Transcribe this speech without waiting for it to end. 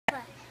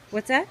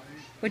What's that?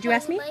 What'd you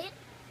ask me? Buy it?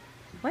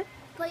 What?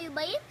 Can you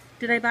buy it?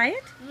 Did I buy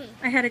it? Mm.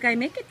 I had a guy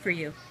make it for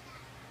you.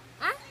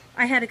 Huh?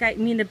 I had a guy, you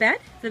mean the bed?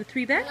 The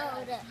 3 bed?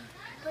 No,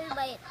 can you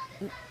buy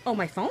it? Oh,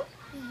 my phone?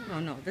 Oh,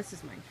 no, this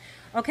is mine.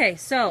 Okay,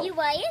 so. You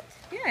buy it?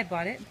 Yeah, I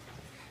bought it.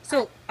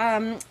 So,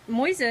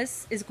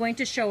 Moises is going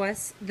to show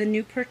us the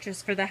new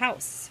purchase for the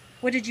house.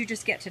 What did you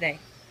just get today?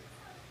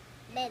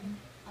 Bed.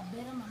 A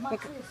bed and a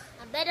mattress.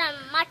 A bed and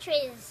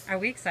mattress. Are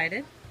we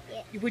excited?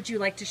 Yeah. Would you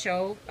like to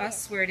show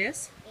us where it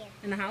is? Yeah.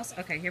 In the house?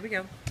 Okay, here we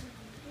go.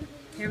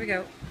 Here we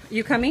go.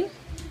 You coming?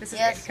 This is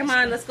Yes, great. Come yes,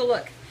 on, let's go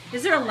look.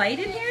 Is there a light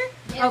in here?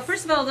 Yes. Oh,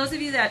 first of all, those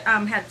of you that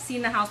have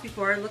seen the house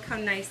before, look how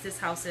nice this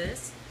house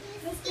is.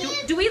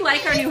 Do we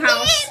like our new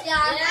house?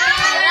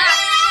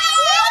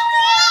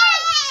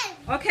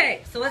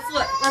 Okay, so let's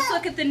look. Let's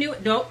look at the new.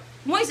 Nope.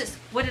 Moises,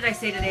 what did I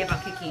say today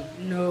about kicking?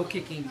 No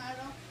kicking.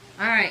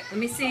 All right, let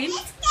me see.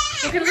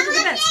 We're gonna look at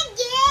the beds.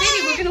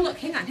 Baby, we're gonna look.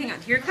 Hang on, hang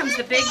on. Here comes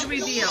the big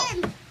reveal.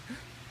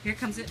 Here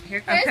comes it.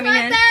 Here I'm coming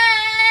in.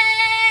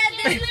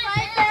 This is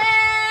my bed.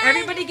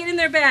 Everybody get in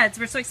their beds.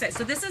 We're so excited.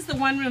 So this is the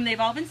one room. They've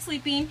all been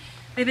sleeping.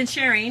 They've been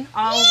sharing,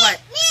 all what,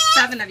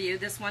 7 of you,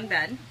 this one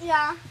bed.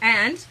 Yeah.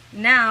 And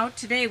now,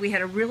 today, we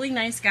had a really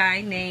nice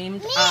guy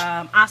named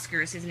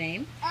Oscar is his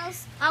name.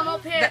 I'm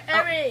up here,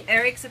 Eric.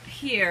 Eric's up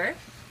here.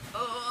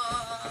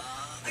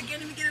 Oh, I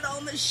can't even get it all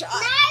in the shot.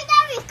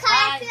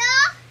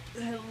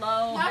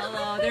 Hello,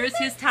 hello. There's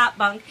his top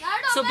bunk.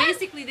 So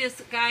basically,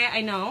 this guy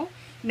I know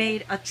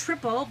made a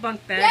triple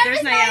bunk bed. There's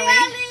Nayeli.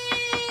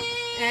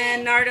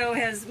 And Nardo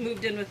has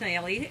moved in with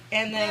Nayeli.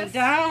 And then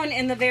down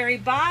in the very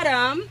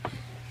bottom,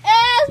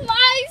 It's my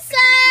I son.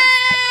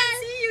 can't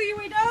see you. You're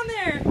way down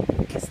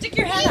there. Stick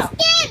your head out.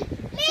 Stick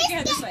your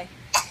head this way.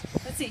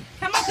 Let's see.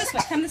 Come up this way.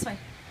 Come this way.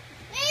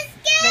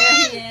 There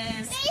he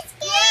is.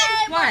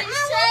 What?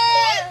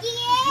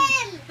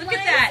 Look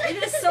at that.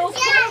 It is so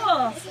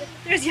cool.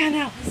 There's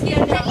Yanel.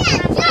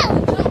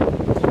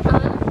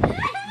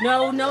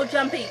 No, no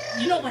jumping.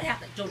 You know what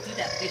happened. Don't do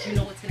that because you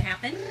know what's going to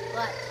happen.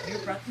 What? Your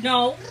brother.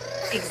 No,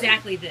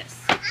 exactly this.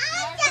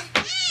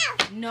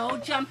 No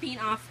jumping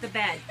off the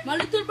bed. My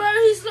little brother,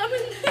 he's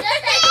coming.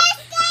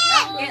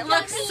 It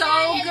looks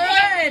so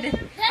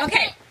good.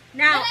 Okay,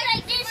 now. Just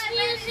like this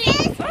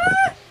music.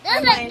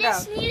 I'm Just like laying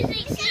this down.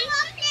 music. See?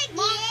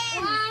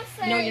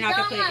 Mom No, you're not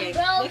going to play a game.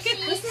 bro, Look at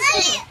see? this.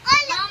 Is